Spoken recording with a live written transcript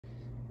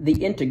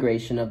The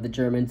integration of the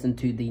Germans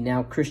into the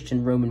now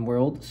Christian Roman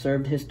world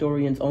served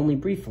historians only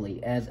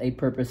briefly as a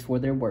purpose for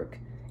their work.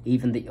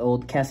 Even the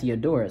old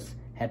Cassiodorus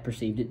had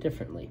perceived it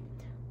differently.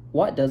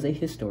 What does a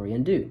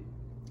historian do?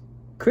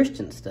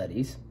 Christian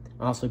studies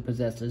also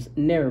possesses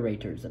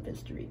narrators of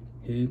history,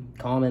 who,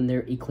 calm in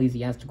their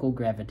ecclesiastical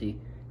gravity,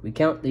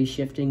 recount the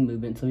shifting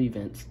movements of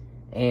events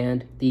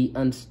and the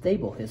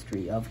unstable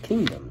history of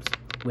kingdoms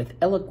with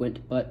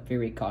eloquent but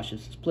very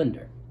cautious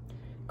splendor.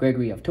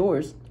 Gregory of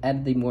Tours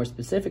added the more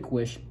specific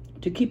wish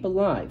to keep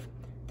alive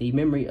the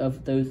memory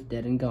of those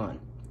dead and gone,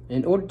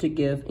 in order to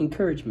give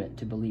encouragement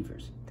to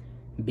believers.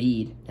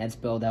 Bede had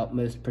spelled out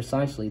most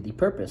precisely the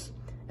purpose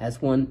as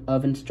one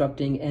of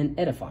instructing and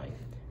edifying,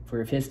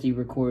 for if history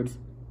records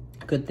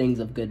good things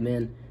of good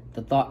men,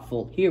 the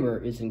thoughtful hearer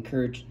is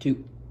encouraged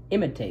to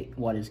imitate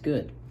what is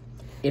good.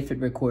 If it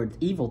records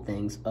evil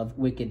things of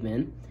wicked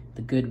men,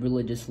 the good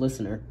religious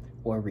listener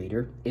or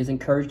reader is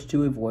encouraged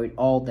to avoid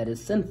all that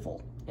is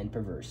sinful and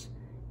perverse,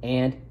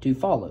 and to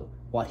follow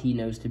what he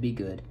knows to be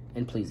good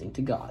and pleasing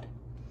to God.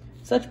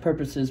 Such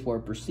purposes were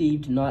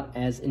perceived not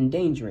as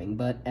endangering,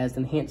 but as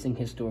enhancing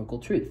historical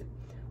truth,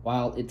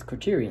 while its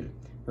criterion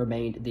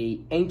remained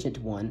the ancient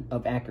one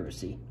of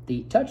accuracy.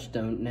 The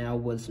touchstone now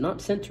was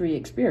not sensory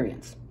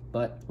experience,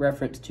 but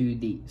reference to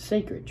the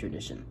sacred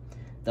tradition.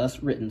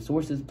 Thus, written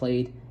sources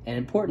played an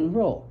important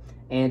role,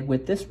 and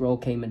with this role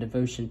came a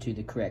devotion to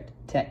the correct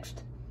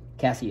text.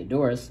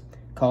 Cassiodorus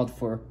called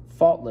for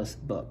faultless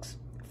books,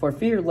 for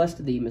fear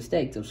lest the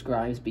mistakes of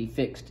scribes be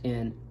fixed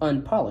in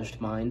unpolished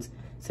minds,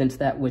 since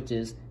that which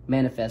is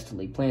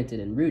manifestly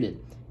planted and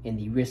rooted in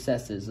the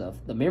recesses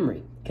of the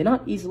memory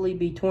cannot easily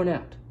be torn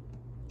out.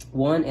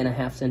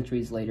 1.5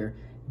 centuries later,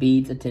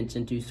 Bede's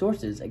attention to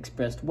sources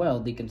expressed well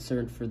the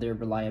concern for their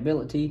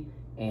reliability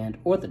and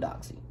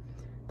orthodoxy.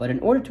 But in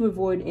order to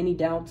avoid any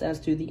doubts as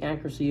to the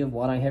accuracy of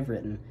what I have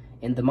written,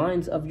 in the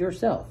minds of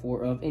yourself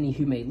or of any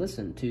who may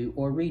listen to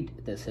or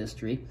read this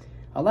history,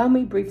 allow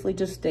me briefly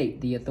to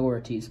state the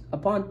authorities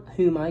upon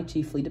whom I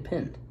chiefly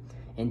depend.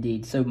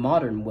 Indeed, so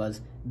modern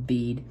was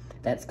Bede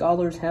that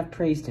scholars have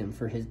praised him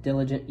for his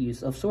diligent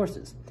use of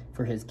sources,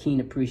 for his keen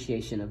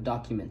appreciation of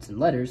documents and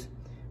letters,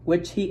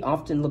 which he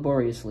often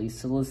laboriously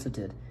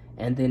solicited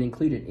and then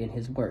included in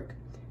his work,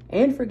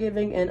 and for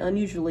giving an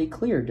unusually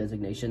clear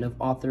designation of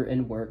author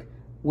and work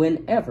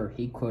whenever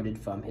he quoted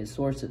from his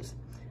sources.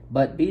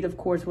 But Bede, of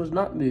course, was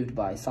not moved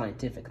by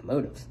scientific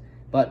motives,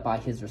 but by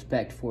his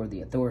respect for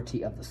the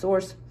authority of the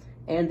source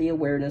and the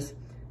awareness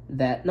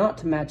that not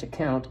to match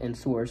account and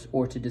source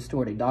or to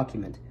distort a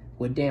document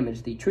would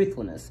damage the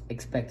truthfulness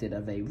expected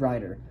of a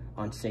writer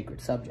on sacred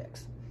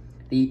subjects.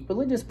 The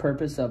religious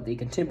purpose of the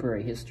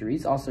contemporary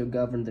histories also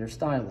governed their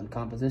style and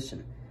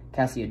composition.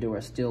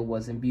 Cassiodorus still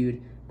was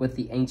imbued with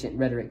the ancient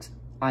rhetoric's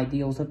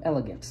ideals of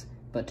elegance,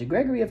 but to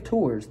Gregory of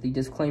Tours the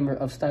disclaimer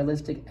of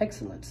stylistic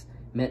excellence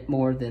meant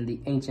more than the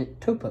ancient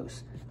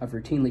topos of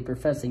routinely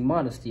professing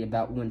modesty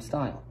about one's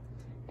style.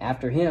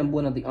 After him,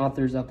 one of the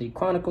authors of the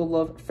Chronicle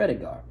of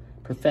Fredegar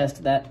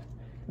professed that,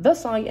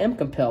 "Thus I am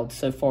compelled,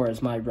 so far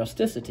as my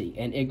rusticity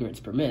and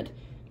ignorance permit,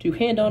 to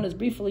hand on as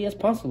briefly as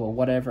possible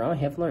whatever I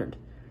have learned."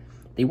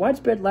 The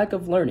widespread lack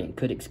of learning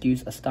could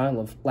excuse a style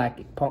of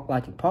lacking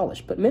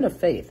polish, but men of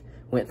faith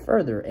went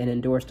further and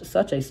endorsed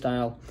such a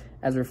style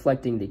as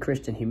reflecting the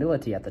Christian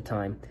humility at the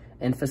time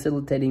and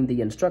facilitating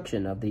the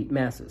instruction of the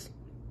masses.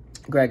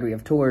 Gregory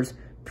of Tours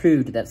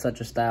proved that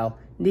such a style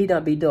need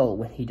not be dull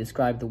when he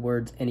described the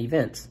words and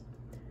events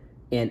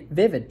in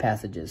vivid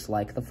passages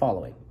like the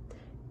following.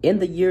 "In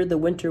the year the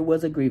winter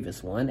was a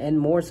grievous one, and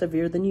more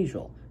severe than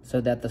usual, so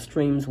that the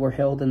streams were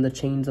held in the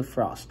chains of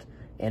frost,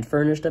 and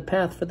furnished a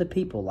path for the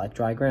people like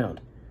dry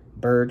ground.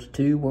 Birds,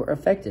 too, were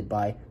affected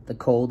by the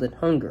cold and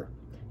hunger,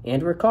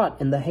 and were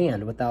caught in the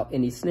hand without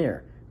any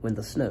snare when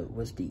the snow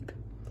was deep."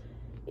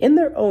 In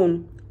their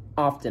own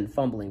often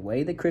fumbling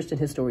way, the Christian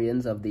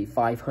historians of the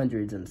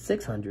 500s and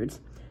 600s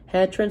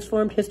had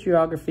transformed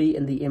historiography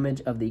in the image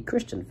of the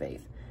Christian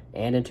faith,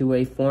 and into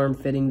a form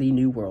fitting the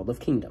new world of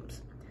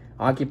kingdoms.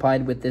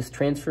 Occupied with this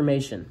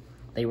transformation,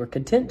 they were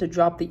content to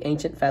drop the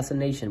ancient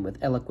fascination with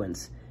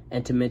eloquence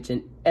and to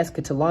mention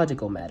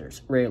eschatological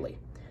matters rarely.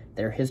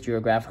 Their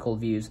historiographical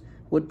views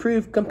would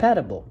prove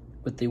compatible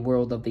with the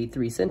world of the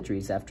 3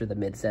 centuries after the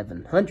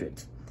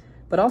mid-700s,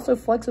 but also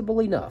flexible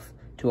enough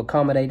to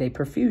accommodate a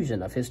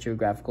profusion of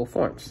historiographical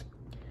forms.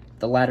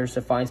 The latter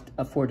sufficed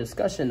for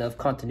discussion of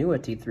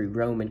continuity through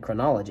Roman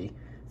chronology,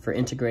 for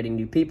integrating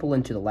new people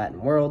into the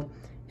Latin world,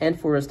 and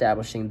for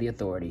establishing the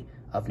authority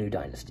of new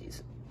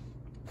dynasties.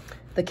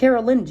 The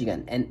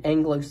Carolingian and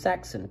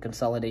Anglo-Saxon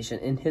consolidation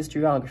in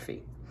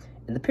historiography.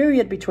 In the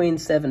period between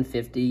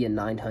 750 and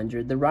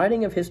 900, the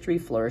writing of history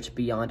flourished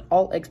beyond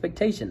all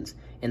expectations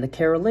in the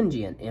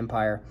Carolingian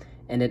Empire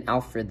and in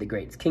Alfred the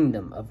Great's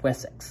kingdom of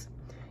Wessex.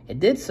 It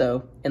did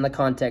so in the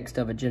context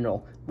of a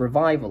general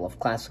revival of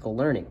classical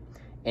learning,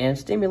 and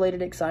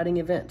stimulated exciting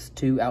events,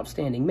 2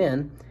 outstanding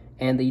men,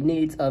 and the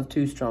needs of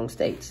 2 strong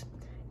states.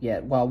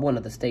 Yet, while one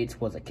of the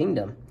states was a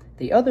kingdom,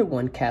 the other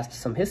one cast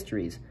some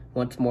histories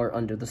once more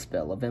under the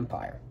spell of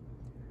empire.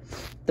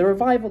 The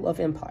revival of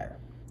empire.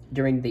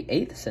 During the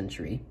 8th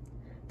century,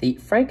 the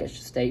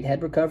Frankish state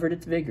had recovered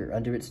its vigor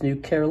under its new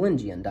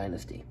Carolingian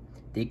dynasty.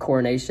 The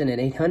coronation in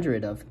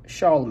 800 of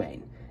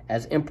Charlemagne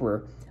as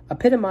emperor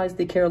epitomized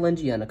the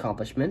Carolingian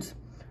accomplishments,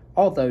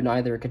 although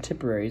neither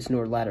contemporaries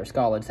nor later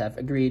scholars have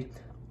agreed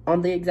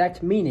on the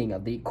exact meaning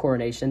of the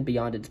coronation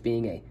beyond its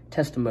being a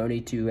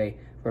testimony to a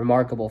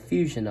remarkable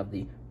fusion of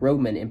the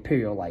Roman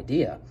imperial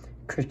idea,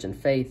 Christian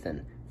faith,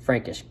 and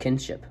Frankish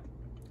kinship.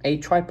 A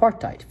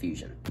tripartite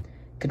fusion.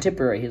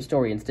 Contemporary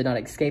historians did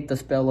not escape the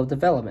spell of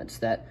developments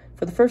that,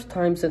 for the first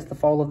time since the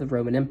fall of the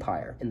Roman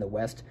Empire in the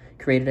West,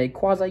 created a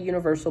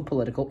quasi-universal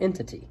political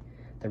entity.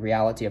 The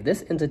reality of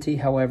this entity,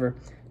 however,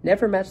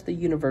 never matched the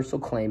universal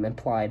claim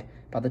implied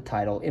by the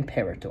title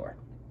imperator.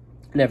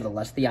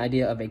 Nevertheless, the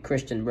idea of a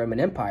Christian Roman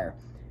Empire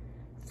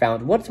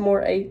found once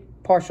more a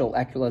partial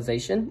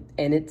actualization,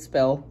 and its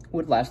spell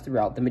would last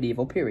throughout the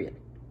medieval period.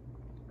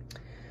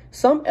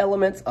 Some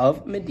elements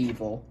of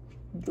medieval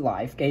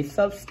life gave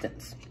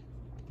substance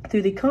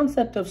through the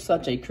concept of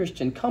such a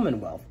Christian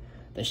commonwealth,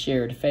 the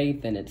shared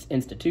faith in its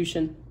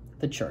institution,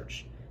 the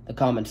church, the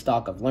common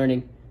stock of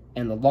learning,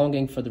 and the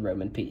longing for the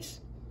Roman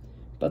peace.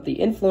 But the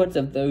influence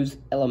of those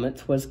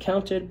elements was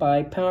countered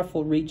by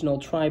powerful regional,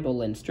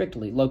 tribal, and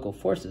strictly local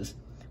forces,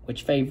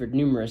 which favored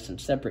numerous and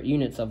separate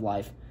units of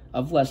life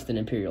of less than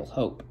imperial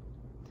hope.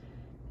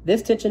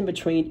 This tension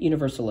between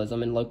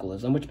universalism and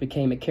localism, which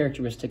became a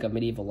characteristic of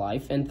medieval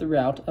life and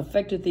throughout,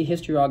 affected the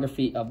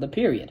historiography of the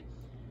period.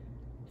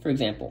 For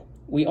example,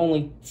 we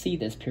only see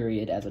this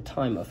period as a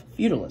time of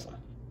feudalism.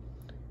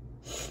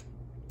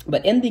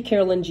 But in the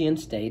Carolingian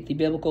state, the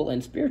biblical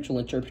and spiritual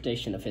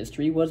interpretation of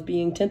history was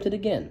being tempted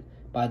again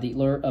by the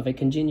lure of a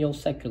congenial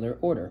secular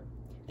order.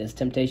 This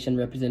temptation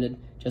represented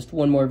just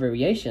one more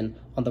variation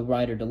on the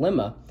wider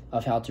dilemma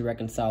of how to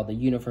reconcile the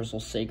universal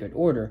sacred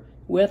order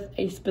with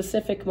a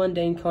specific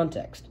mundane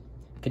context.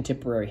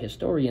 Contemporary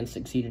historians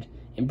succeeded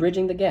in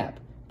bridging the gap,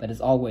 but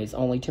as always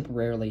only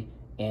temporarily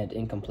and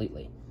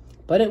incompletely.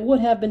 But it would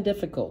have been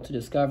difficult to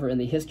discover in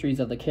the histories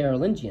of the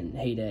Carolingian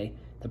heyday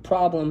the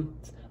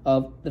problems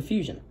of the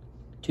fusion.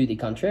 To the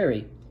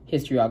contrary,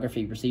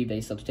 historiography received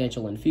a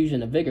substantial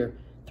infusion of vigor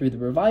through the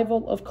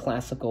revival of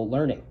classical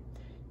learning.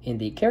 In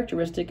the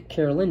characteristic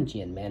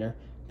Carolingian manner,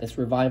 this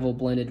revival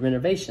blended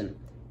renovation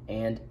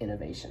and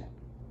innovation.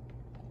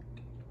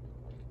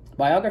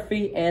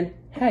 Biography and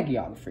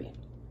hagiography.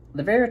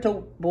 The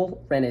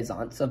veritable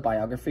renaissance of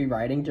biography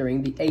writing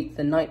during the 8th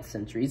and 9th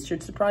centuries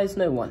should surprise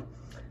no one.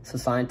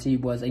 Society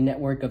was a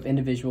network of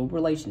individual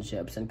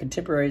relationships, and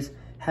contemporaries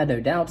had no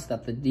doubts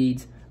that the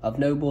deeds of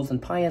nobles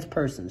and pious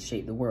persons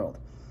shaped the world.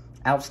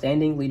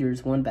 Outstanding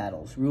leaders won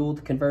battles,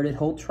 ruled, converted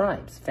whole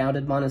tribes,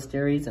 founded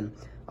monasteries, and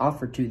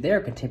offered to their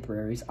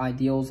contemporaries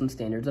ideals and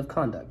standards of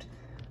conduct.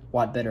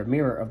 What better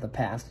mirror of the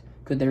past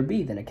could there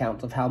be than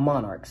accounts of how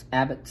monarchs,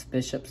 abbots,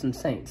 bishops, and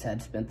saints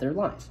had spent their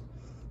lives?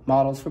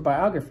 Models for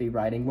biography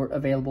writing were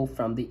available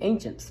from the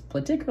ancients,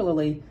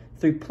 particularly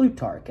through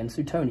Plutarch and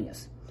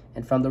Suetonius,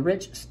 and from the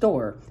rich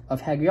store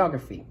of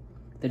hagiography,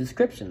 the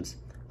descriptions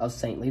of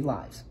saintly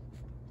lives.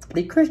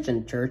 The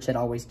Christian church had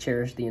always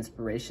cherished the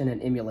inspiration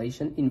and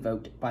emulation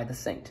invoked by the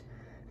saint.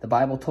 The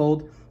Bible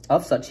told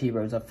of such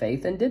heroes of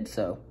faith and did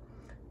so,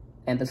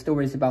 and the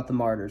stories about the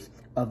martyrs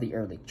of the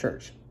early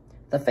church.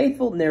 The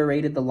faithful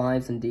narrated the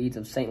lives and deeds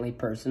of saintly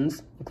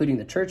persons, including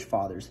the church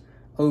fathers,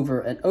 over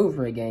and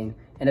over again,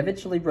 and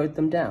eventually wrote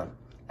them down,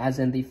 as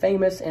in the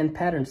famous and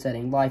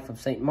pattern-setting life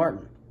of St.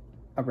 Martin,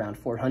 around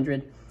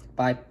 400,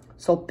 by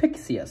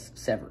Sulpicius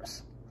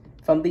Severus.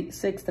 From the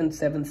 6th and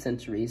 7th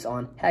centuries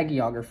on,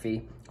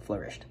 hagiography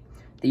flourished.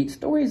 The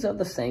stories of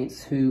the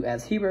saints who,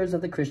 as heroes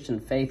of the Christian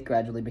faith,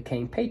 gradually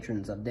became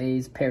patrons of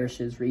days,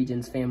 parishes,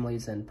 regions,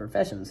 families, and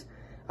professions,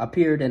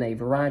 appeared in a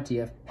variety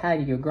of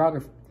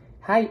hagiographical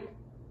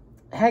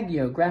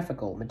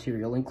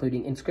material,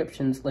 including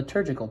inscriptions,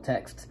 liturgical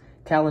texts,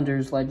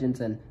 calendars,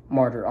 legends, and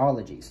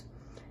martyrologies.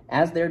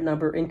 As their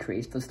number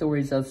increased, the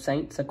stories of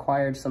saints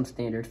acquired some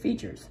standard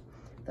features.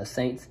 The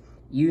saint's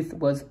youth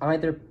was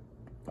either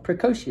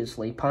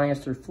precociously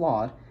pious or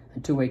flawed,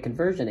 until a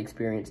conversion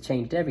experience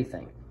changed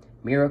everything.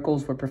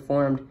 Miracles were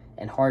performed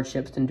and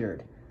hardships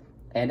endured.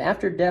 And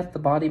after death, the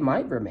body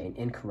might remain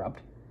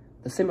incorrupt.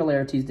 The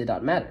similarities did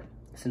not matter,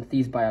 since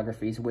these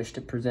biographies wished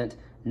to present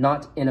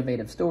not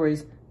innovative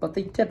stories, but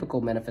the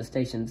typical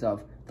manifestations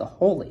of the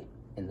holy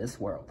in this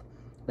world.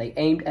 They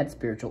aimed at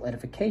spiritual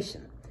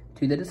edification,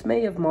 to the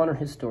dismay of modern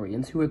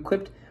historians who,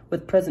 equipped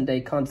with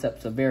present-day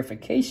concepts of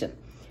verification,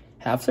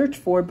 have searched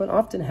for, but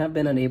often have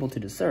been unable to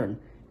discern,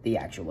 the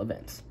actual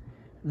events.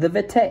 The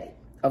vitae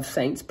of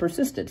saints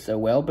persisted so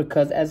well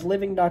because as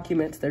living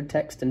documents, their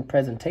text and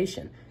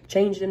presentation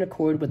changed in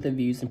accord with the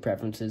views and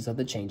preferences of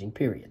the changing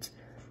periods.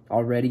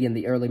 Already in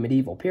the early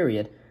medieval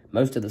period,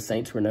 most of the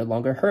saints were no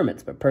longer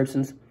hermits, but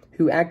persons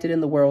who acted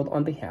in the world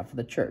on behalf of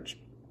the church.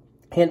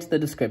 Hence, the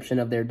description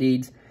of their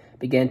deeds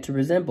began to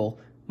resemble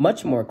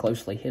much more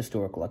closely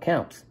historical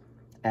accounts,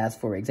 as,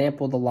 for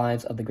example, the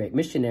lives of the great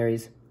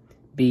missionaries,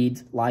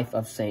 Bede's Life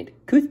of St.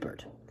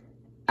 Cuthbert,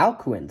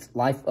 Alcuin's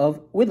Life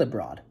of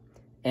Willibrord,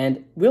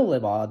 and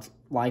Willibaud's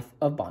Life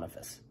of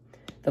Boniface.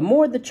 The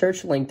more the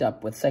church linked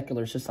up with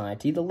secular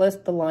society, the less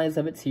the lives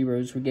of its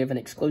heroes were given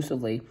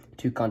exclusively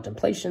to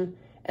contemplation,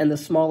 and the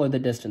smaller the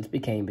distance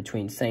became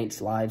between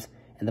saints' lives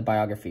and the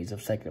biographies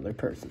of secular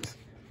persons.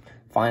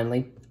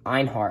 Finally,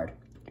 Einhard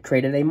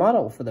created a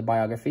model for the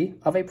biography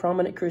of a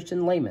prominent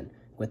Christian layman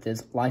with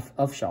his Life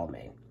of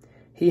Charlemagne.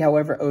 He,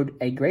 however, owed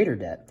a greater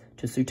debt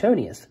to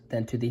Suetonius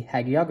than to the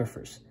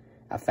hagiographers,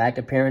 a fact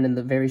apparent in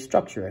the very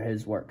structure of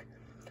his work.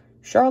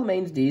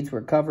 Charlemagne's deeds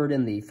were covered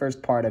in the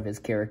first part of his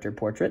character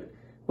portrait,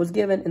 was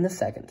given in the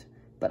second,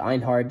 but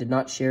Einhard did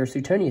not share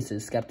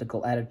Suetonius's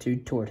skeptical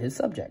attitude toward his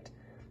subject.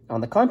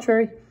 On the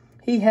contrary,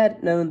 he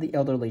had known the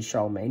elderly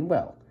Charlemagne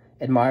well,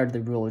 admired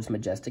the ruler's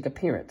majestic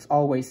appearance,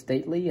 always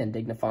stately and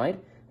dignified,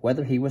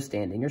 whether he was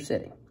standing or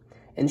sitting,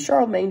 and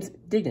Charlemagne's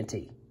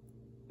dignity,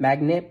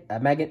 magnanimity,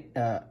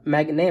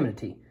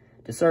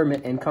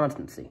 discernment, and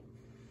constancy.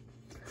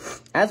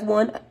 As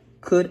one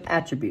could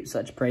attribute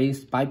such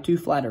praise to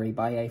flattery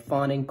by a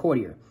fawning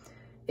courtier,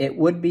 it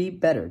would be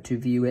better to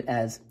view it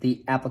as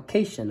the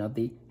application of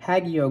the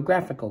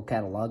hagiographical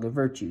catalogue of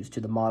virtues to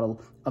the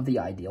model of the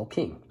ideal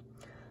king.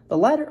 The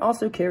latter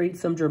also carried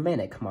some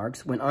Germanic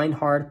marks when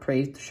Einhard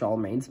praised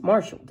Charlemagne's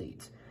martial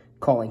deeds,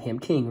 calling him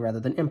king rather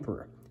than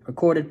emperor,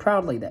 recorded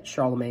proudly that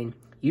Charlemagne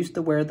used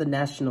to wear the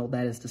national,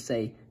 that is to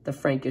say, the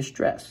Frankish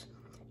dress,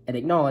 and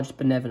acknowledged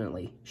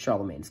benevolently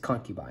Charlemagne's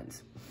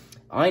concubines.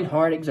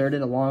 Einhard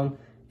exerted a long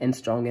and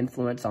strong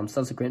influence on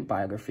subsequent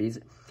biographies,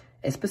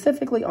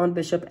 specifically on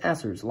Bishop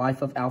Asser's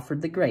Life of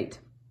Alfred the Great,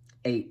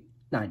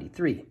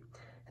 893.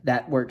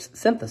 That work's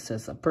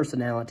synthesis of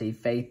personality,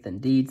 faith,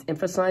 and deeds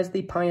emphasized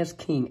the pious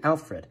King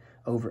Alfred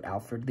over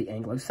Alfred the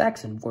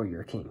Anglo-Saxon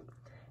warrior king.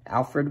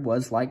 Alfred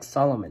was like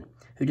Solomon,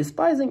 who,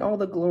 despising all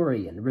the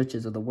glory and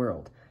riches of the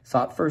world,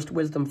 sought first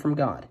wisdom from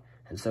God,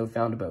 and so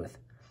found both.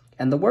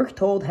 And the work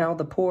told how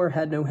the poor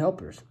had no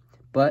helpers,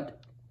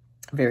 but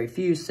very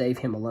few save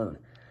him alone.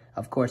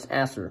 Of course,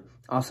 Asser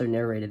also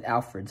narrated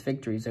Alfred's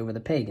victories over the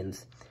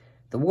pagans.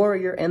 The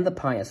warrior and the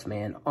pious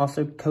man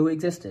also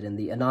coexisted in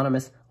the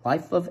anonymous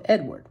Life of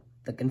Edward,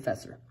 the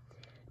Confessor.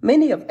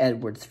 Many of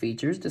Edward's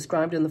features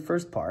described in the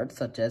first part,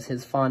 such as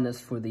his fondness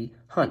for the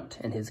hunt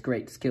and his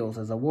great skills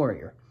as a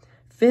warrior,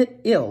 fit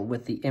ill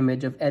with the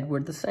image of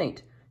Edward the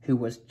Saint, who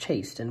was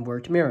chaste and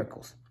worked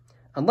miracles.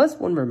 Unless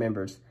one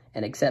remembers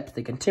and accepts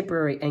the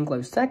contemporary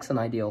Anglo-Saxon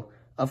ideal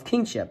of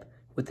kingship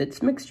with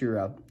its mixture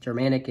of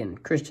Germanic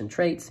and Christian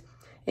traits,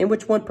 in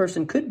which one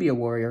person could be a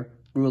warrior,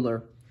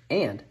 ruler,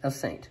 and a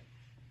saint.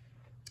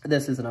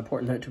 This is an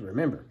important note to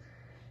remember.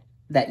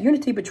 That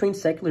unity between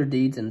secular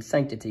deeds and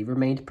sanctity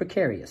remained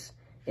precarious.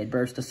 It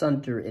burst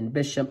asunder in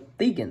Bishop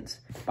Thegin's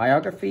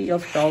biography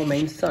of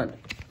Charlemagne's son,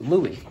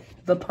 Louis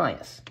the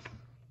Pious.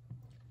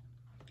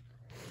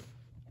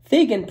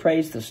 Thegin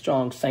praised the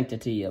strong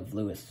sanctity of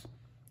Louis,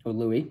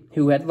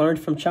 who had learned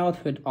from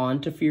childhood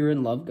on to fear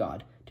and love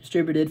God,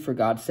 distributed for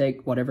God's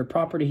sake whatever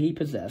property he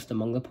possessed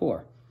among the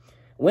poor.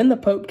 When the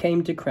Pope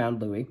came to crown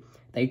Louis,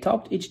 they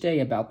talked each day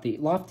about the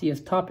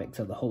loftiest topics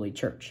of the Holy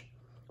Church.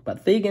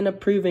 But Thegin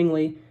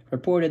approvingly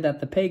reported that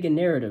the pagan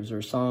narratives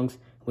or songs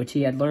which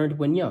he had learned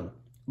when young,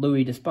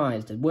 Louis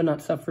despised and would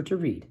not suffer to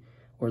read,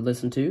 or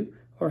listen to,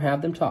 or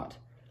have them taught.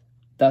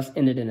 Thus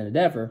ended an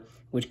endeavor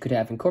which could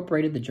have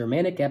incorporated the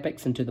Germanic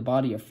epics into the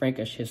body of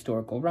Frankish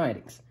historical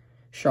writings.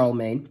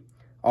 Charlemagne,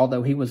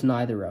 although he was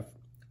neither a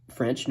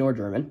French nor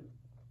German,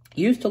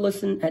 used to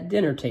listen at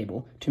dinner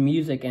table to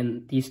music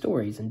and the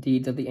stories and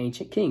deeds of the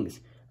ancient kings,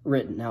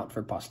 written out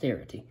for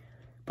posterity.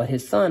 But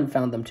his son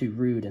found them too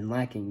rude and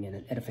lacking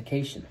in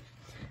edification.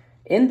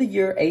 In the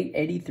year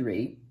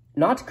 883,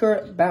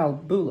 Notker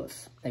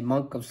Balbulus, a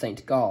monk of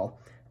St. Gall,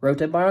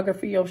 wrote a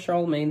biography of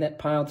Charlemagne that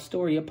piled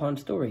story upon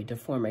story to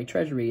form a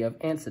treasury of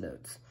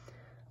anecdotes.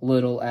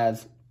 Little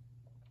as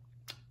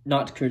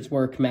Notker's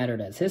work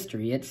mattered as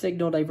history, it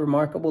signaled a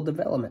remarkable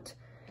development.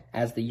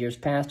 As the years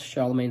passed,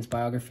 Charlemagne's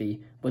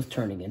biography was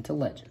turning into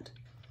legend.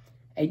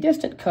 A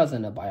distant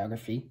cousin of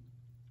biography,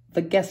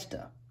 the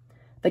Gesta.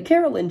 The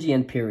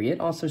Carolingian period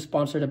also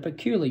sponsored a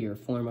peculiar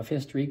form of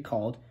history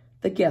called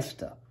the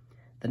Gesta.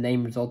 The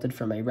name resulted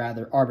from a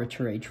rather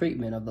arbitrary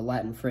treatment of the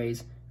Latin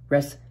phrase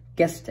res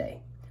gestae,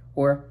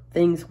 or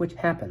things which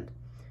happened.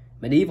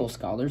 Medieval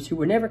scholars, who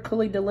were never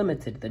clearly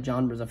delimited the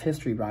genres of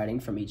history writing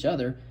from each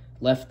other,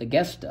 left the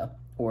Gesta,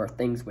 or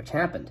things which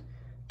happened,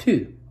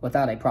 too,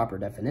 without a proper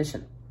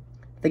definition.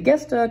 The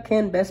Gesta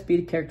can best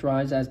be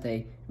characterized as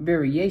a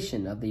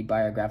variation of the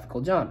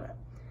biographical genre.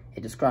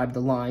 It described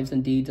the lives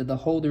and deeds of the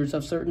holders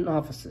of certain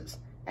offices,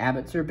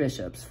 abbots or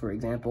bishops, for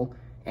example,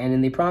 and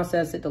in the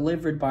process it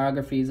delivered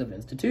biographies of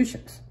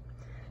institutions.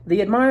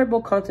 The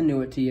admirable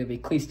continuity of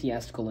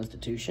ecclesiastical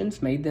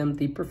institutions made them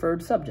the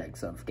preferred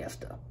subjects of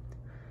Gesta.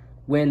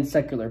 When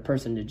secular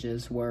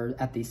personages were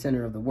at the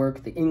center of the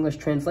work, the English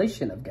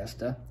translation of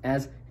Gesta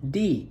as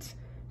deeds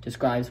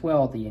describes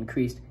well the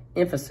increased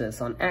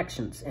emphasis on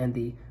actions and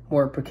the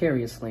more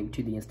precarious link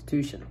to the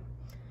institution.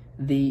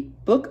 The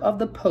Book of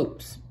the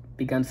Popes,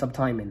 begun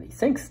sometime in the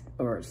 6th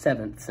or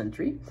 7th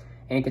century,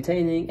 and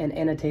containing an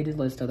annotated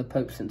list of the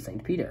popes in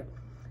St. Peter,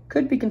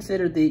 could be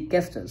considered the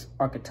Gesta's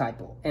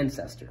archetypal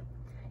ancestor.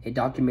 It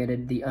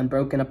documented the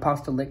unbroken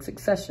apostolic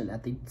succession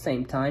at the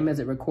same time as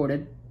it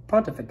recorded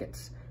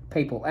pontificates,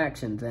 papal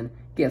actions, and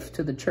gifts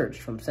to the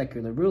church from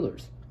secular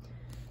rulers.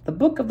 The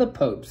Book of the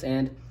Popes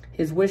and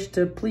his wish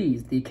to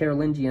please the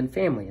Carolingian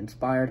family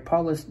inspired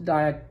Paulus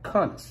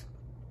Diaconus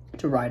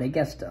to write a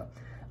Gesta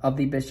of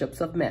the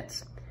bishops of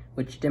Metz,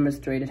 which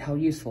demonstrated how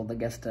useful the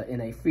Gesta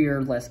in a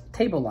freer, less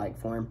table-like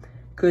form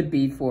could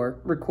be for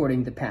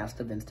recording the past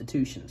of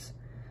institutions.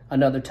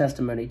 Another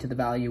testimony to the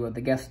value of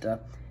the Gesta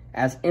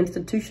as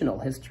institutional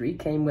history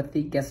came with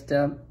the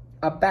Gesta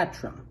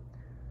Abatrum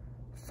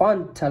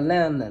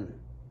Fontanellensium,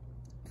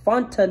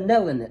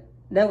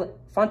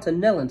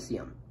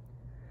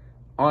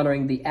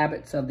 honoring the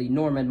abbots of the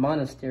Norman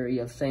monastery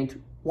of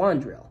St.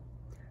 Wandrille.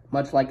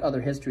 Much like other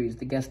histories,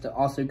 the Gesta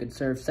also could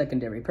serve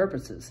secondary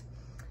purposes.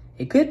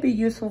 It could be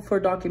useful for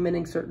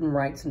documenting certain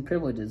rights and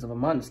privileges of a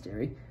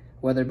monastery,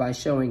 whether by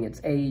showing its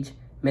age,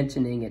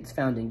 mentioning its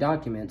founding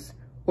documents,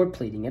 or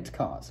pleading its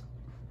cause.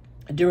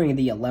 During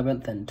the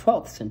 11th and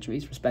 12th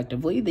centuries,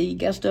 respectively, the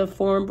Gesta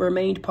form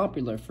remained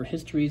popular for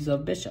histories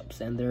of bishops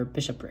and their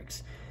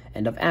bishoprics,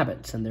 and of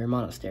abbots and their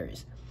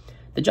monasteries.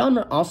 The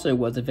genre also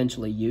was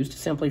eventually used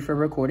simply for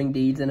recording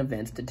deeds and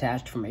events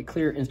detached from a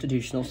clear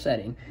institutional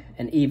setting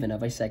and even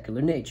of a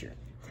secular nature.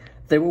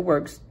 There were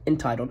works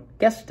entitled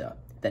Gesta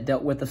that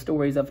dealt with the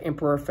stories of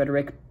Emperor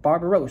Frederick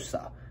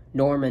Barbarossa,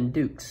 Norman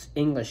dukes,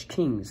 English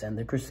kings, and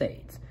the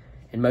Crusades.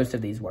 In most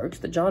of these works,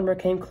 the genre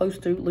came close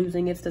to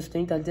losing its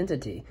distinct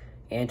identity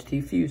and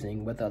to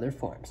fusing with other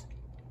forms.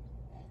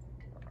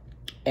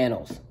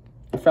 Annals.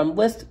 From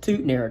list to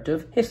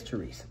narrative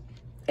histories.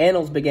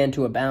 Annals began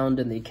to abound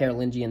in the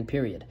Carolingian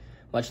period.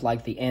 Much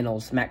like the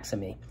Annals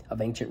Maximi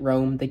of ancient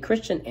Rome, the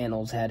Christian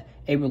annals had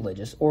a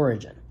religious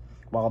origin.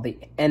 While the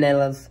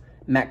Annales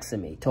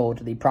Maximi told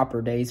the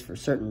proper days for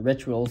certain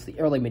rituals, the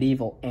early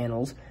medieval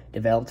annals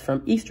developed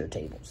from Easter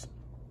tables.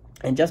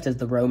 And just as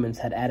the Romans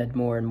had added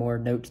more and more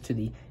notes to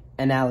the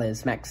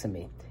Annales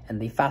Maximi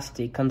and the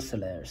Fasti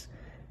Consulares,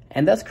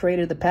 and thus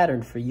created the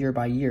pattern for year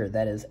by year,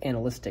 that is,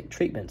 annalistic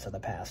treatments of the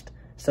past,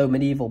 so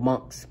medieval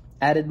monks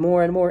added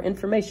more and more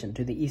information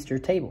to the Easter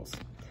tables.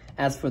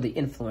 As for the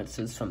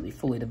influences from the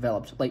fully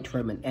developed late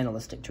Roman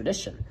annalistic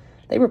tradition,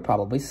 they were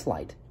probably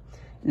slight.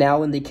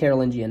 Now, in the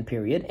Carolingian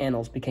period,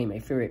 annals became a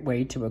favorite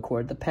way to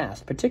record the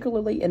past,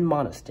 particularly in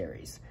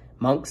monasteries.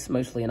 Monks,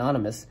 mostly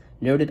anonymous,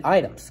 noted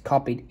items,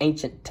 copied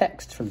ancient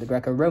texts from the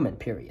Greco-Roman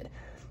period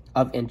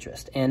of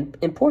interest and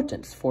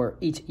importance for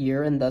each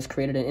year, and thus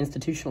created an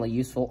institutionally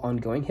useful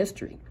ongoing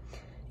history.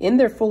 In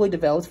their fully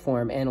developed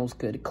form, annals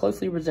could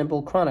closely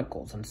resemble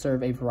chronicles and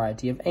serve a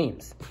variety of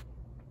aims.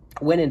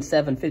 When in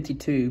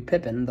 752,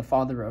 Pippin, the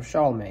father of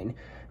Charlemagne,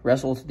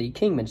 wrestled the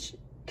kingship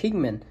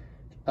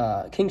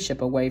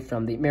away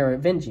from the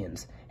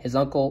Merovingians, his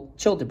uncle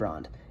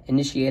Childebrand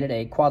initiated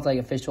a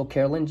quasi-official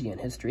Carolingian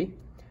history,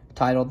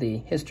 titled The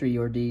History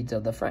or Deeds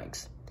of the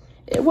Franks.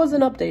 It was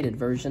an updated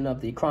version of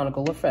the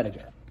Chronicle of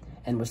Fredegar,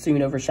 and was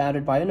soon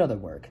overshadowed by another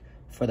work.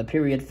 For the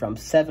period from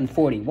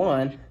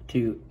 741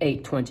 to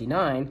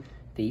 829,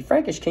 the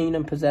Frankish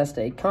kingdom possessed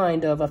a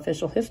kind of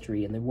official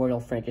history in the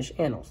Royal Frankish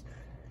Annals.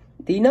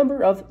 The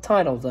number of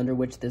titles under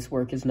which this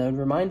work is known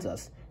reminds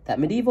us that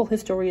medieval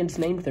historians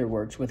named their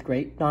works with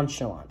great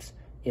nonchalance,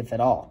 if at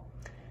all.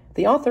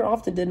 The author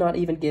often did not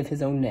even give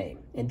his own name.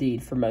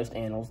 Indeed, for most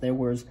annals, there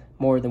was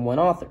more than one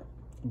author.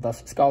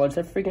 Thus, scholars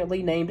have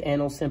frequently named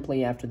annals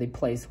simply after the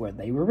place where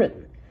they were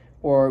written,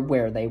 or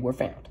where they were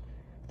found.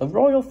 The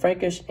Royal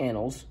Frankish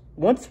Annals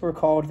once were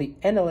called the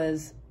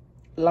Annales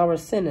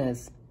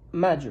Laurentines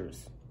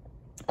Majores,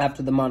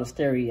 after the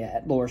monastery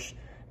at Lorsch,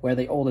 where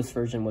the oldest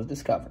version was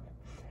discovered.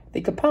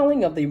 The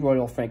compiling of the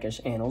Royal Frankish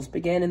Annals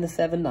began in the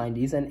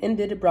 790s and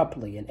ended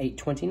abruptly in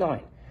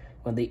 829,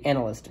 when the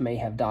annalist may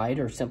have died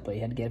or simply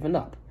had given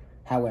up.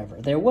 However,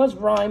 there was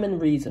rhyme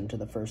and reason to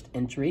the first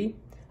entry,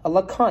 a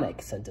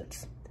laconic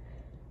sentence.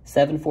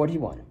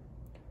 741.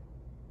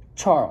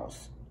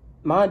 Charles,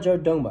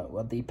 majordomo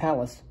of the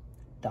palace,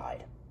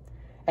 died.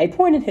 A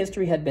point in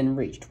history had been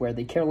reached where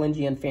the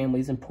Carolingian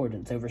family's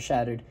importance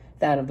overshadowed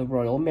that of the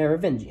royal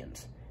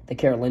Merovingians. The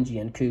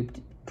Carolingian coup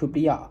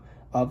d'etat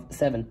of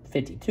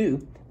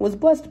 752 was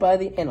blessed by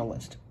the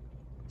annalist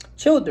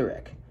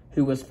Childeric,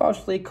 who was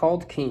falsely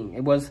called king.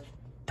 It was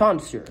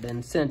tonsured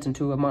and sent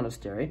into a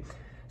monastery.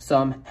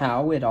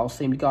 Somehow it all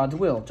seemed God's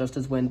will, just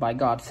as when by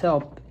God's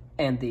help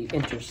and the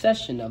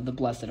intercession of the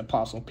blessed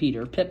apostle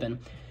Peter, Pippin,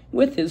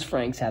 with his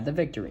Franks had the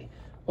victory,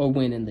 or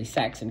when in the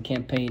Saxon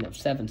campaign of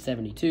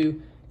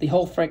 772, the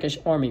whole Frankish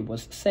army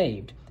was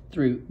saved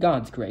through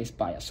God's grace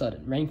by a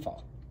sudden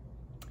rainfall.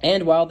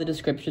 And while the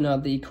description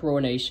of the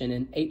coronation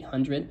in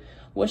 800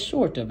 was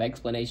short of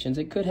explanations,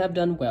 it could have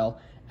done well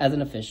as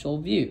an official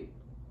view.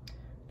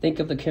 Think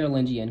of the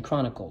Carolingian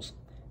Chronicles,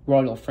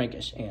 Royal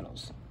Frankish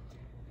Annals.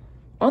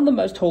 On the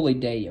most holy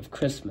day of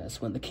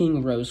Christmas, when the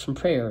king rose from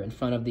prayer in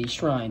front of the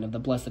shrine of the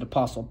blessed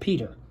apostle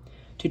Peter,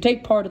 to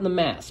take part in the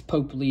Mass,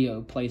 Pope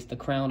Leo placed the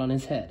crown on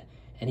his head,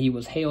 and he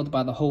was hailed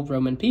by the whole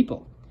Roman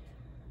people.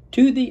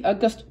 To the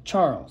august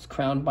Charles,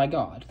 crowned by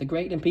God, the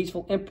great and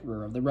peaceful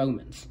emperor of the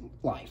Romans,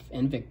 life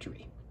and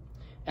victory.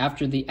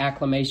 After the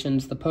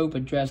acclamations, the Pope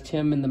addressed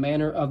him in the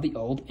manner of the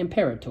old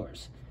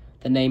imperators.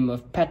 The name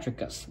of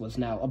Patricus was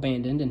now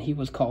abandoned, and he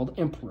was called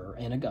Emperor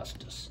and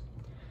Augustus.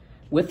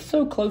 With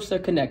so close a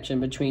connection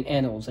between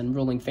annals and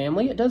ruling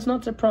family, it does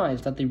not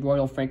surprise that the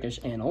royal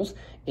Frankish annals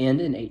end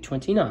in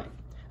 829,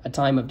 a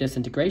time of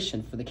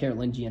disintegration for the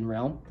Carolingian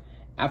realm.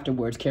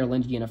 Afterwards,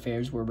 Carolingian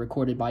affairs were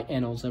recorded by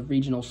annals of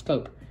regional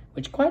scope,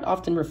 which quite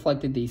often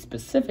reflected the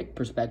specific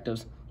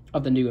perspectives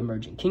of the new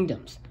emerging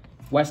kingdoms,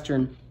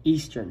 Western,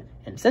 Eastern,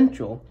 and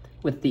Central,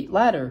 with the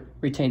latter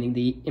retaining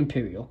the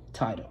imperial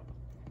title.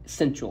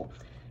 Central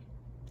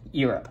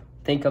Europe.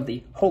 Think of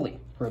the Holy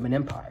Roman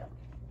Empire.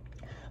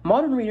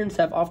 Modern readers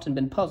have often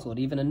been puzzled,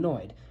 even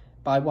annoyed,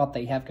 by what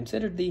they have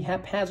considered the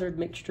haphazard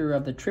mixture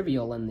of the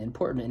trivial and the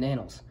important in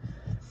annals.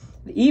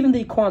 Even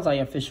the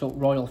quasi-official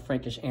royal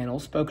Frankish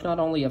annals spoke not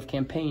only of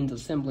campaigns,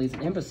 assemblies,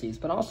 and embassies,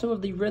 but also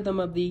of the rhythm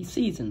of the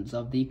seasons,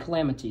 of the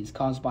calamities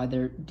caused by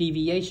their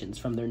deviations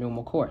from their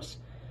normal course,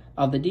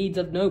 of the deeds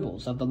of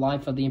nobles, of the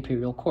life of the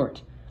imperial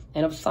court,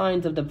 and of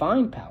signs of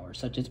divine power,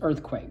 such as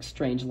earthquakes,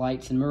 strange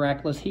lights, and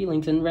miraculous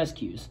healings and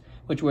rescues,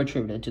 which were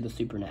attributed to the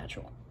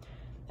supernatural.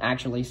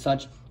 Actually,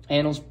 such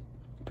annals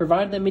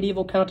provided the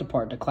medieval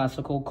counterpart to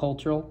classical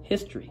cultural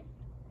history.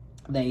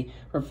 They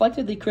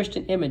reflected the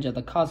Christian image of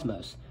the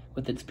cosmos,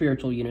 with its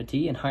spiritual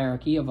unity and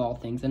hierarchy of all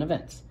things and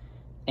events.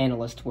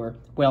 Annalists were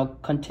well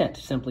content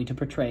simply to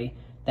portray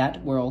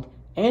that world,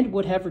 and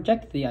would have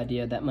rejected the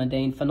idea that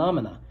mundane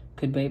phenomena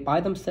could be by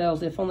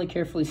themselves, if only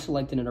carefully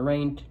selected and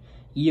arranged,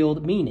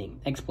 yield meaning,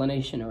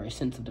 explanation, or a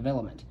sense of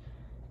development.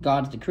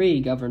 God's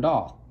decree governed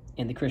all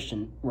in the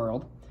Christian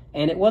world,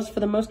 and it was for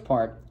the most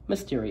part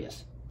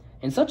mysterious.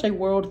 In such a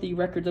world, the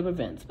records of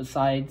events,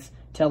 besides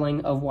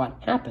telling of what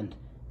happened,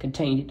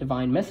 contained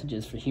divine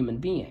messages for human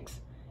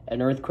beings.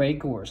 An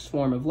earthquake or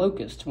swarm of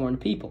locusts warned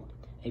people,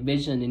 a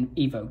vision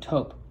evoked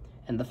hope,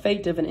 and the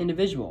fate of an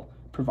individual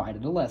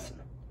provided a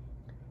lesson.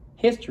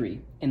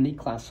 History in the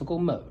classical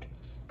mode.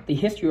 The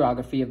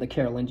historiography of the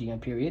Carolingian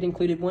period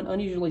included one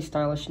unusually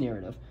stylish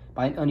narrative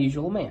by an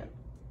unusual man,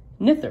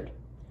 Nithard,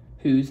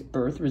 whose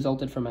birth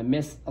resulted from a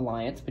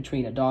misalliance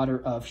between a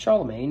daughter of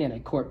Charlemagne and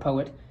a court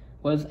poet,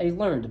 was a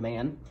learned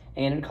man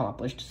and an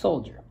accomplished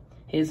soldier.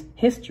 His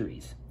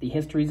histories, the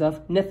histories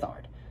of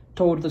Nithard,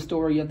 told the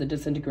story of the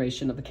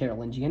disintegration of the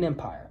Carolingian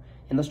Empire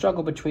and the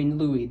struggle between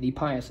Louis the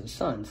Pious's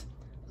sons,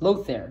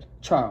 Lothair,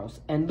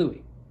 Charles, and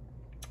Louis.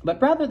 But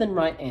rather than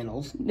write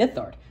annals,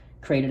 Nithard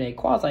created a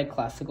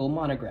quasi-classical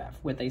monograph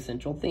with a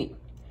central theme,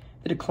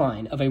 the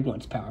decline of a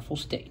once powerful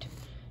state.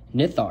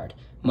 Nithard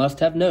must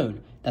have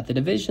known that the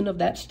division of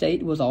that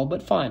state was all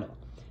but final.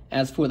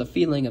 As for the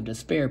feeling of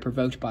despair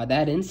provoked by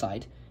that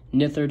insight,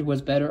 Nithard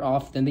was better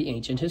off than the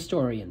ancient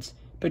historians,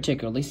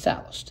 particularly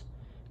Sallust.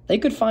 They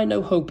could find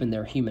no hope in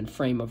their human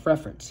frame of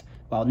reference,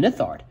 while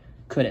Nithard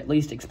could at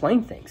least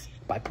explain things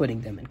by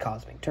putting them in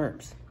cosmic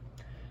terms.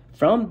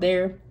 From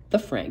there, the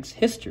Franks'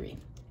 history.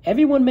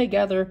 Everyone may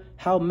gather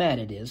how mad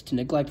it is to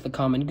neglect the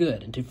common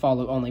good and to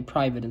follow only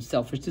private and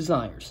selfish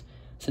desires,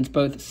 since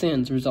both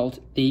sins result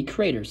the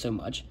Creator so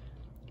much.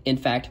 In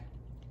fact,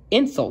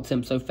 insults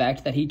him so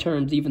fact that he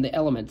turns even the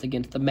elements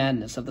against the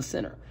madness of the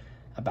sinner.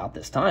 About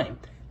this time,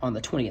 on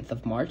the 20th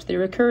of March,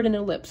 there occurred an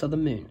eclipse of the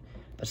moon.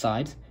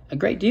 Besides, a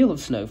great deal of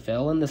snow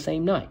fell in the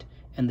same night,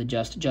 and the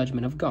just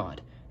judgment of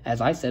God, as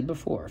I said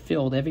before,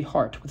 filled every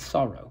heart with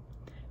sorrow.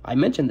 I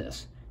mention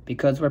this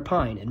because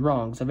rapine and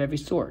wrongs of every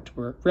sort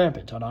were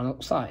rampant on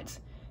all sides,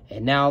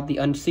 and now the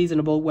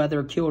unseasonable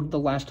weather killed the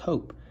last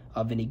hope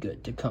of any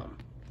good to come.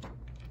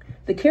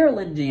 The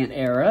Carolingian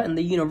era and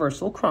the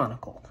Universal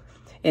Chronicle.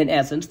 In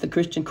essence, the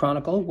Christian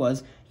chronicle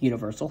was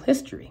universal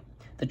history.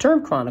 The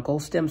term chronicle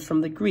stems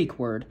from the Greek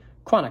word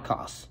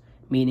chronikos,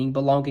 meaning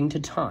belonging to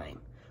time,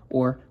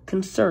 or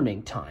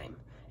concerning time,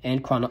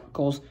 and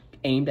chronicles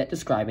aimed at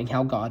describing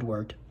how God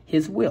worked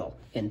his will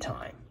in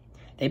time.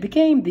 They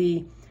became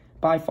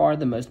by far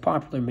the most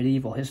popular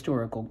medieval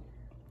historical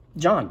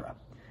genre.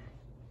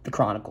 The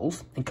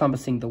chronicles,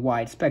 encompassing the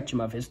wide spectrum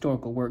of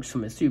historical works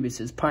from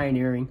Eusebius's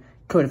pioneering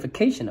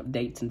codification of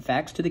dates and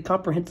facts to the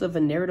comprehensive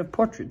and narrative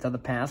portraits of the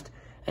past,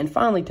 and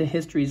finally to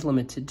histories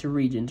limited to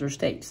regions or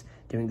states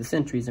during the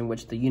centuries in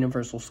which the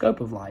universal scope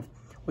of life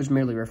was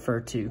merely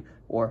referred to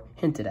or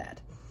hinted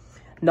at.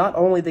 Not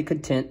only the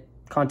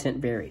content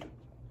varied.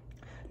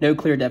 No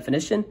clear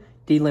definition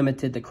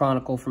delimited the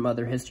chronicle from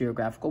other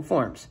historiographical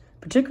forms,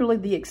 particularly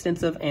the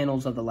extensive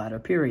annals of the latter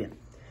period.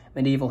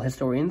 Medieval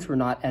historians were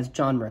not as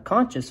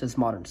genre-conscious as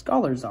modern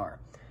scholars are.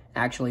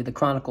 Actually, the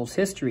chronicle's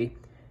history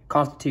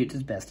constitutes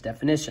its best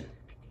definition.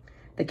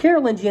 The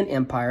Carolingian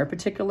Empire,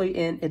 particularly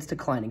in its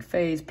declining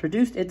phase,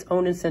 produced its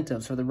own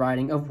incentives for the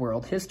writing of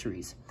world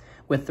histories.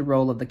 With the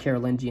role of the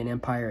Carolingian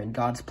Empire in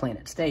God's plan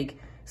at stake,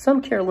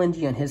 some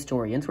Carolingian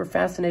historians were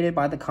fascinated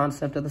by the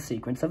concept of the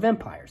sequence of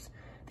empires,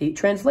 the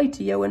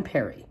translatio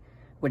imperii,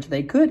 which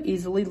they could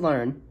easily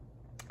learn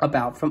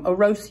about from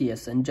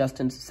Orosius and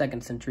Justin's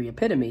 2nd century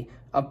epitome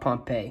of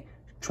Pompey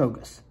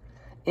Trogus.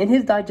 In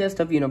his Digest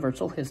of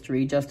Universal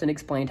History, Justin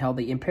explained how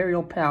the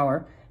imperial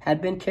power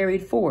had been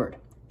carried forward,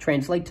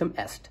 translatum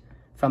est,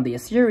 from the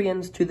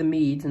Assyrians to the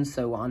Medes and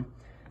so on.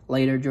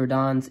 Later,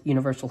 Jordan's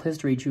Universal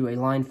History drew a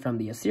line from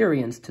the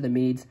Assyrians to the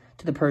Medes,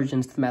 to the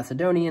Persians, to the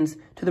Macedonians,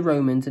 to the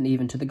Romans, and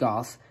even to the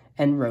Goths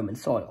and Roman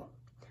soil.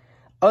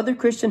 Other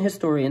Christian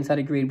historians had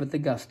agreed with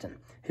Augustine,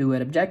 who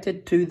had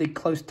objected to the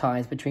close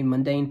ties between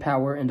mundane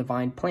power and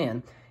divine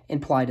plan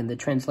implied in the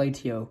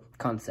translatio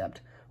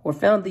concept, or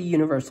found the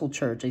universal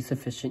church a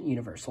sufficient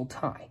universal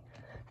tie.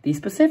 The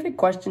specific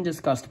question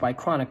discussed by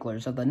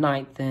chroniclers of the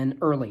 9th and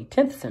early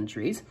 10th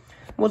centuries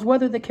was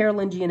whether the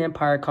Carolingian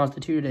Empire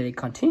constituted a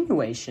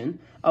continuation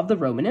of the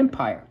Roman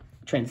Empire,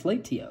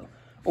 translatio,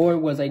 or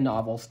was a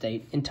novel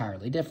state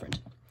entirely different.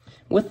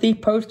 With the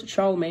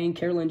post-Charlemagne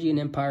Carolingian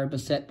Empire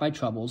beset by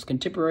troubles,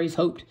 contemporaries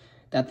hoped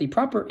that the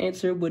proper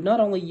answer would not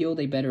only yield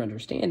a better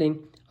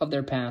understanding of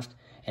their past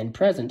and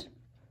present,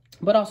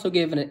 but also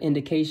give an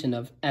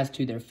indication as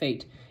to their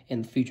fate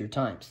in future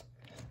times.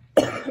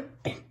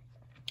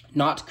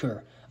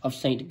 Notker of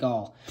St.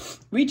 Gall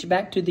reached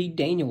back to the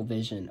Daniel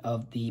vision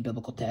of the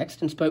biblical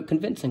text and spoke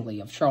convincingly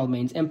of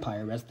Charlemagne's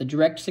empire as the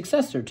direct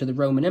successor to the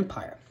Roman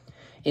Empire.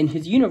 In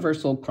his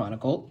Universal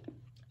Chronicle,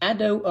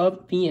 Addo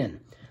of Vienne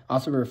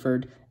also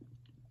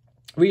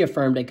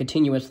reaffirmed a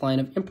continuous line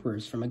of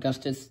emperors from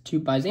Augustus to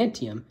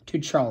Byzantium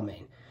to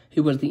Charlemagne,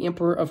 who was the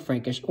emperor of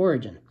Frankish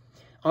origin.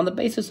 On the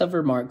basis of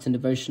remarks in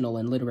devotional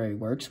and literary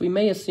works, we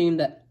may assume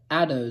that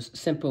Addo's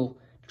simple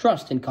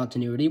trust in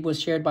continuity was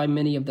shared by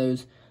many of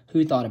those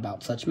who thought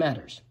about such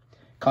matters.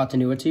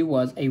 Continuity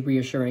was a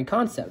reassuring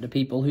concept to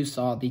people who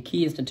saw the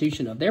key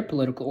institution of their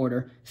political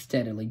order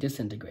steadily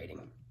disintegrating.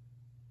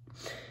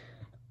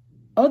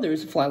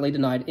 Others flatly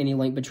denied any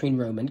link between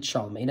Rome and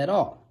Charlemagne at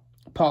all.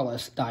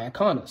 Paulus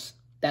Diaconus,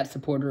 that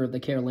supporter of the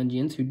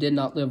Carolingians who did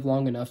not live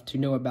long enough to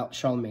know about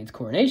Charlemagne's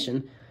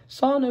coronation,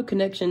 saw no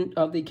connection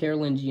of the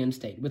Carolingian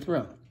state with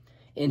Rome.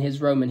 In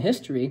his Roman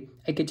history,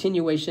 a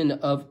continuation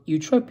of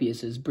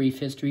Eutropius's brief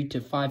history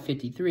to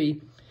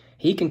 553,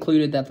 he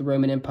concluded that the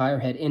Roman Empire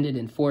had ended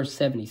in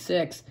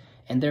 476,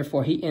 and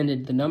therefore he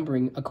ended the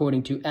numbering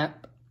according to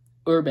Ab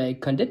Urbe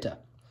Condita,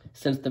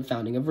 since the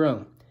founding of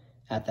Rome,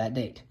 at that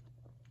date.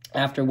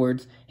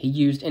 Afterwards, he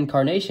used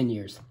incarnation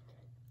years.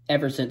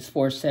 Ever since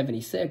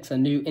 476, a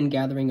new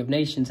ingathering of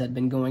nations had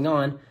been going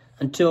on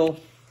until,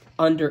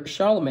 under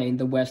Charlemagne,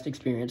 the West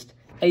experienced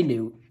a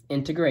new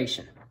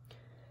integration.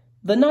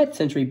 The 9th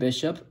century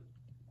bishop,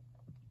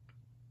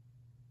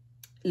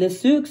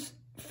 Lesieux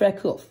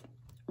Fréculf,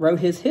 wrote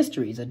his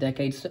histories a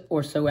decade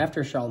or so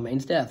after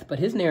Charlemagne's death, but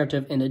his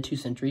narrative ended 2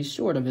 centuries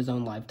short of his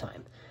own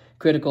lifetime.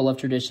 Critical of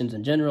traditions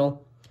in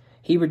general,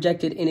 he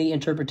rejected any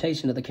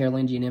interpretation of the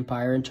Carolingian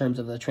Empire in terms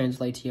of the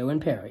translatio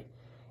imperii.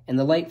 In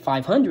the late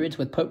 500s,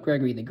 with Pope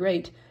Gregory the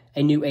Great,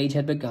 a new age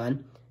had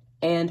begun,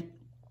 and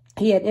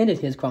he had ended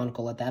his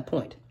chronicle at that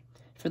point.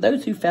 For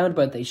those who found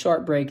both a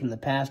sharp break in the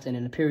past and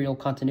an imperial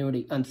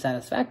continuity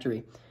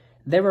unsatisfactory,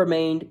 there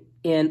remained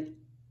in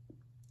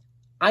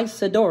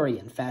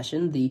Isidorian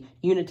fashion the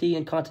unity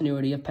and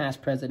continuity of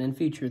past, present, and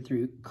future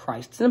through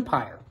Christ's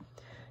empire.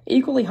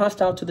 Equally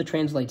hostile to the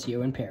translatio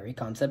imperii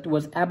concept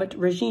was Abbot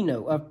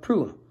Regino of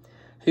Pruim,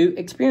 who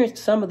experienced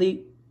some of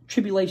the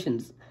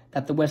tribulations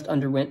that the West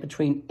underwent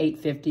between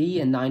 850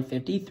 and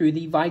 950 through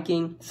the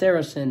Viking,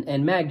 Saracen,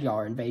 and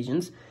Magyar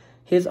invasions.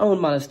 His own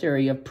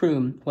monastery of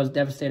Pruim was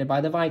devastated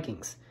by the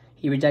Vikings.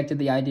 He rejected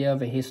the idea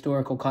of a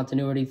historical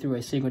continuity through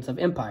a sequence of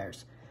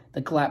empires.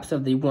 The collapse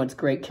of the once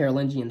great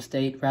Carolingian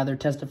state rather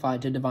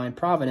testified to divine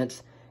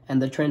providence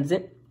and the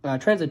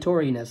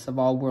transitoriness of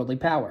all worldly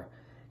power.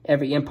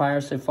 Every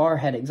empire so far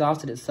had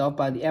exhausted itself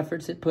by the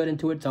efforts it put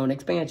into its own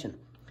expansion.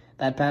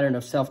 That pattern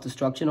of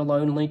self-destruction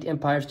alone linked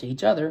empires to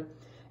each other.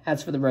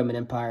 As for the Roman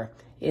Empire,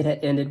 it had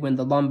ended when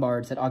the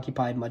Lombards had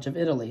occupied much of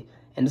Italy,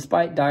 and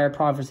despite dire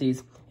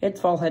prophecies, its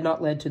fall had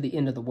not led to the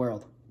end of the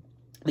world.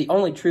 The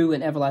only true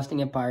and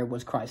everlasting empire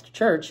was Christ's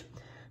Church,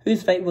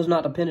 whose fate was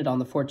not dependent on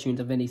the fortunes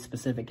of any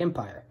specific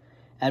empire.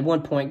 At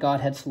one point, God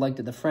had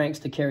selected the Franks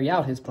to carry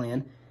out his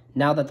plan.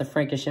 Now that the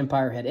Frankish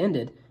Empire had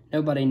ended,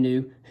 nobody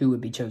knew who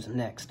would be chosen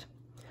next.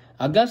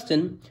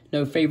 Augustine,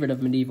 no favorite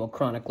of medieval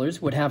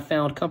chroniclers, would have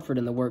found comfort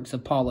in the works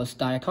of Paulus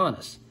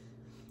Diaconus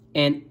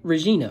and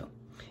Regino.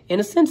 In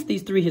a sense,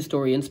 these 3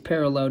 historians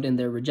paralleled in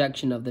their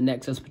rejection of the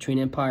nexus between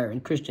empire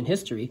and Christian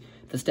history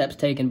the steps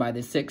taken by the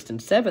 6th and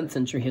 7th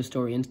century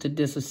historians to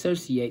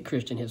disassociate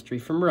Christian history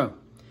from Rome.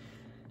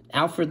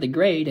 Alfred the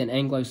Great and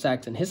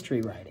Anglo-Saxon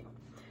history writing.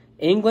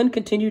 England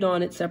continued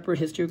on its separate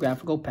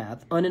historiographical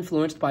path,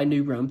 uninfluenced by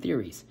New Rome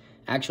theories.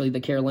 Actually,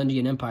 the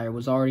Carolingian Empire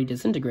was already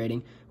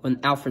disintegrating when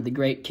Alfred the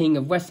Great, King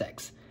of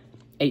Wessex,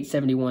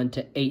 871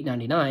 to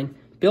 899,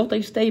 built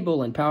a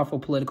stable and powerful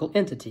political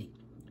entity.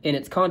 In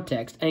its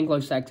context,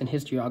 Anglo-Saxon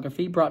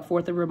historiography brought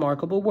forth a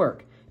remarkable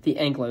work, the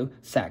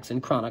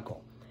Anglo-Saxon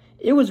Chronicle.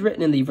 It was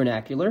written in the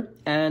vernacular,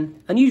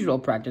 an unusual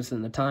practice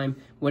in the time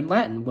when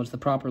Latin was the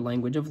proper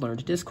language of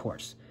learned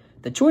discourse.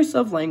 The choice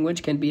of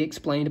language can be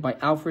explained by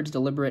Alfred's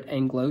deliberate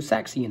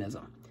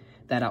Anglo-Saxonism.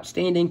 That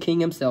outstanding king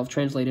himself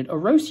translated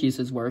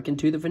Orosius's work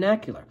into the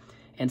vernacular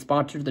and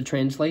sponsored the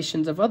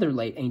translations of other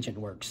late ancient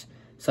works.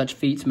 Such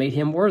feats made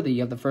him worthy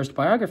of the first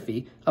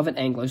biography of an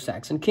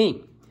Anglo-Saxon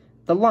king,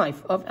 The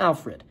Life of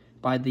Alfred,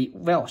 by the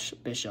Welsh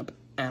bishop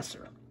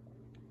Asser.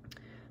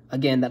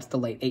 Again, that's the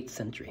late 8th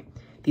century.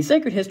 The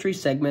sacred history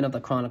segment of the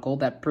chronicle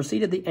that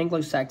preceded the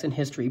Anglo-Saxon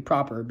history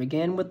proper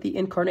began with the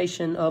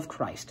incarnation of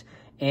Christ,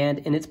 and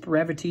in its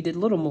brevity did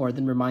little more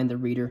than remind the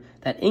reader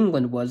that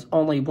England was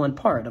only one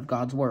part of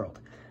God's world.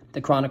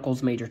 The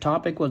chronicle's major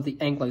topic was the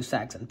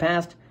Anglo-Saxon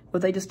past,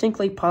 with a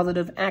distinctly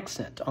positive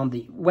accent on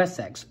the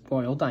Wessex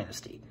royal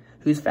dynasty,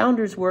 whose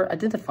founders were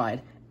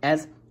identified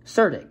as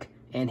Cerdic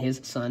and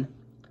his son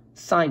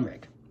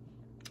Cynric.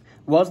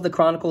 Was the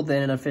chronicle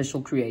then an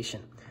official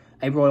creation?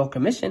 A royal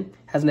commission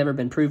has never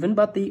been proven,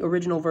 but the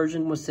original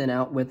version was sent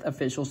out with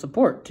official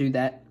support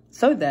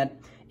so that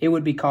it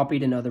would be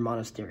copied in other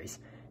monasteries,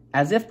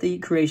 as if the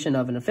creation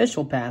of an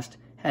official past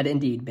had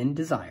indeed been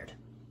desired.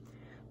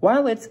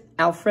 While its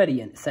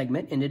Alfredian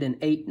segment ended in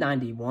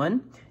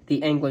 891,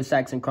 the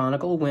Anglo-Saxon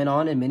Chronicle went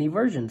on in many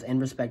versions and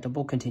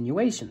respectable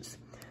continuations.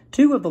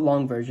 Two of the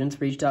long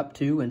versions reached up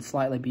to and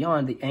slightly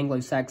beyond the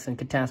Anglo-Saxon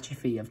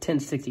catastrophe of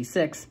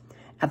 1066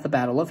 at the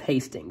Battle of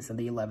Hastings in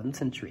the 11th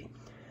century.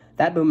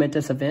 That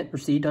momentous event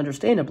received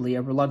understandably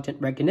a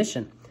reluctant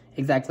recognition,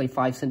 exactly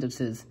 5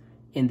 sentences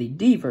in the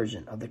D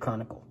version of the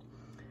Chronicle.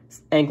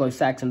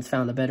 Anglo-Saxons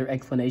found a better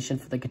explanation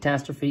for the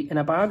catastrophe in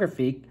a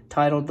biography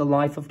titled The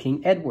Life of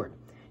King Edward.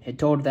 It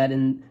told that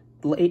in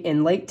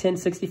late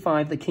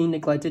 1065, the king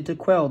neglected to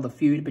quell the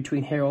feud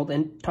between Harold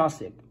and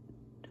Tostig,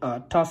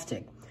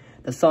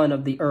 the son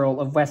of the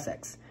Earl of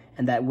Wessex,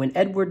 and that when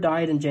Edward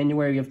died in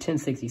January of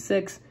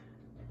 1066,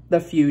 the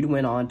feud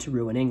went on to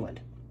ruin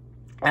England.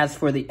 As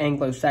for the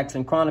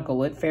Anglo-Saxon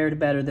Chronicle, it fared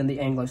better than the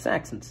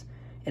Anglo-Saxons.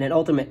 In an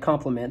ultimate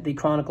compliment, the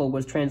Chronicle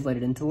was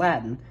translated into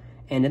Latin,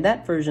 and in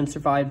that version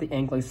survived the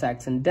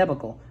Anglo-Saxon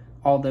debacle,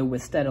 although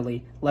with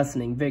steadily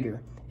lessening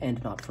vigor,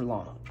 and not for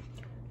long.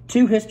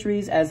 Two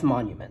histories as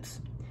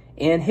monuments.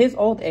 In his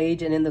old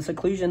age and in the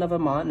seclusion of a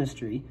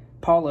monastery,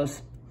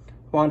 Paulus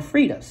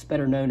Wanfridus,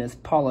 better known as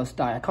Paulus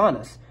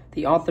Diaconus,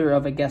 the author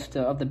of Agesta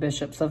of the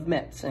Bishops of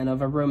Metz and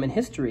of a Roman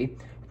history,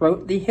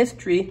 wrote the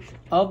history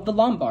of the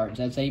Lombards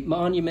as a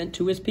monument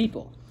to his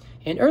people.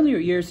 In earlier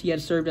years, he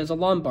had served as a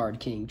Lombard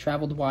king,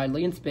 traveled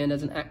widely, and spent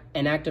as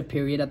an active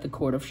period at the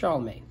court of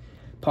Charlemagne.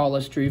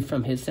 Paulus drew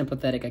from his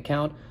sympathetic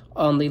account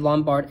on the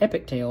Lombard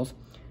epic tales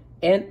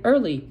and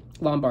early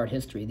Lombard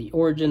history, the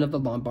origin of the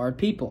Lombard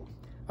people,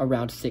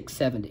 around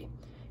 670.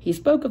 He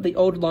spoke of the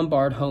old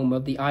Lombard home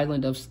of the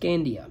island of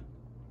Scandia,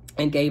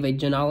 and gave a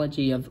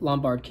genealogy of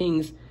Lombard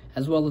kings,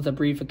 as well as a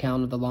brief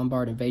account of the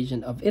Lombard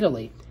invasion of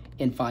Italy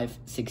in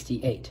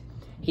 568.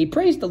 He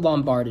praised the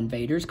Lombard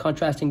invaders,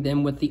 contrasting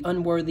them with the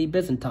unworthy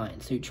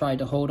Byzantines, who tried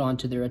to hold on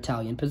to their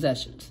Italian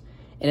possessions.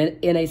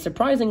 In a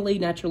surprisingly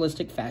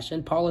naturalistic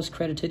fashion, Paulus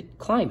credited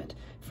climate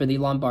for the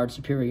Lombard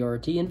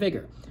superiority and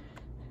vigor.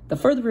 The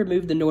further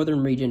removed the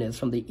northern region is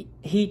from the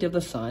heat of the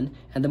sun,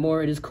 and the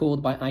more it is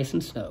cooled by ice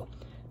and snow,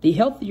 the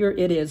healthier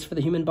it is for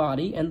the human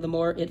body, and the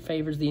more it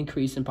favors the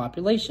increase in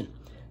population.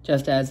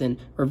 Just as in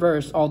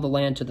reverse, all the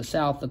land to the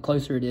south, the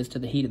closer it is to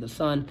the heat of the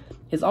sun,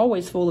 is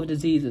always full of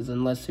diseases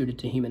and less suited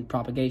to human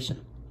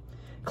propagation.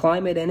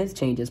 Climate and its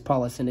changes,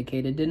 Paulus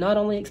indicated, did not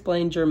only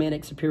explain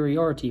Germanic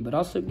superiority, but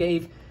also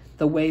gave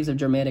the waves of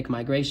Germanic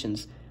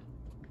migrations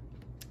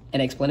an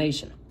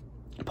explanation.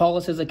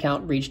 Paulus's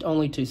account reached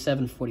only to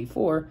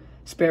 744,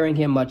 sparing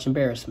him much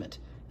embarrassment.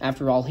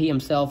 After all, he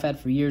himself had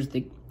for years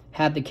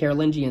had the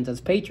Carolingians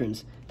as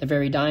patrons, the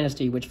very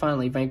dynasty which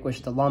finally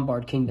vanquished the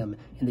Lombard kingdom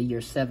in the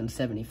year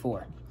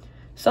 774.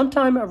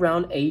 Sometime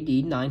around AD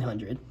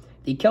 900,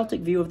 the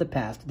Celtic view of the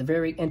past, the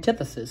very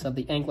antithesis of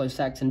the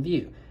Anglo-Saxon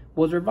view,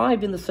 was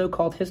revived in the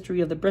so-called History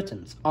of the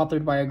Britons,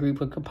 authored by a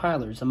group of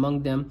compilers,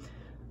 among them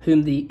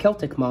whom the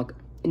Celtic monk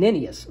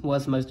Nennius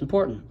was most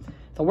important.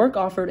 The work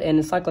offered an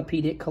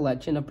encyclopedic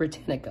collection of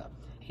Britannica,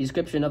 a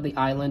description of the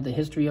island, the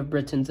history of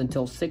Britons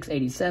until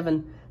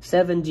 687,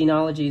 7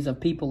 genealogies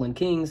of people and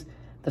kings,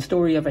 the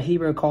story of a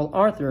hero called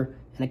Arthur,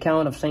 an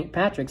account of St.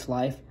 Patrick's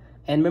life,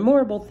 and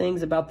memorable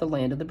things about the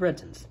land of the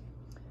Britons.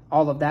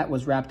 All of that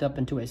was wrapped up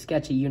into a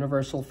sketchy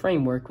universal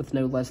framework with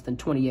no less than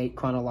 28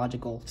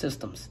 chronological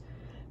systems.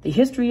 The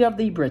history of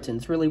the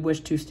Britons really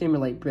wished to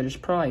stimulate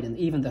British pride and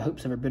even the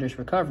hopes of a British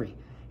recovery.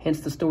 Hence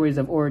the stories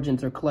of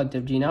origins or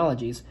collective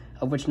genealogies,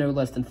 of which no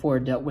less than 4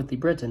 dealt with the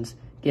Britons,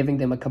 giving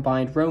them a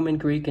combined Roman,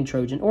 Greek, and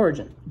Trojan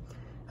origin.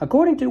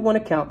 According to one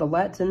account, the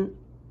Latin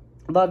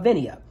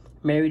Lavinia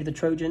married the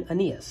Trojan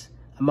Aeneas.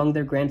 Among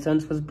their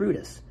grandsons was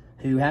Brutus,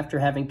 who, after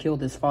having killed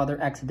his father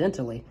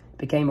accidentally,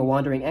 became a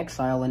wandering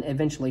exile and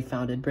eventually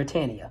founded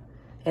Britannia.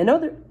 In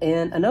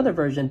another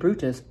version,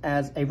 Brutus,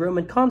 as a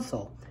Roman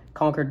consul,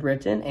 conquered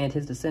Britain, and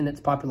his descendants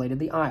populated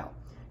the isle.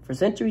 For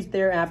centuries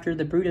thereafter,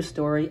 the Brutus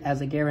story,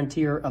 as a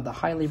guarantor of the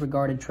highly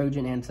regarded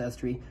Trojan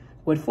ancestry,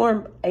 would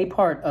form a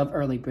part of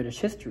early British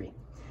history.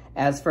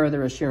 As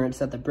further assurance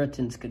that the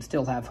Britons could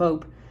still have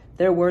hope,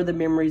 there were the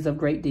memories of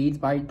great deeds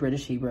by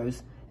British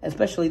heroes,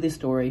 especially the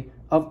story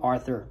of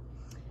Arthur.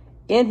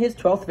 In his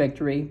 12th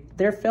victory,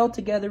 there fell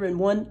together in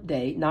one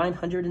day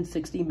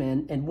 960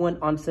 men in one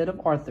onset of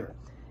Arthur,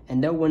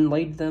 and no one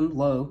laid them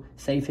low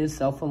save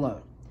himself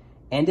alone.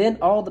 And in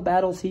all the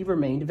battles he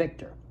remained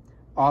victor.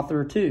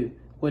 Arthur, too,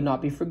 would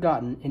not be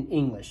forgotten in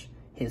English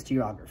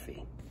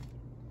historiography.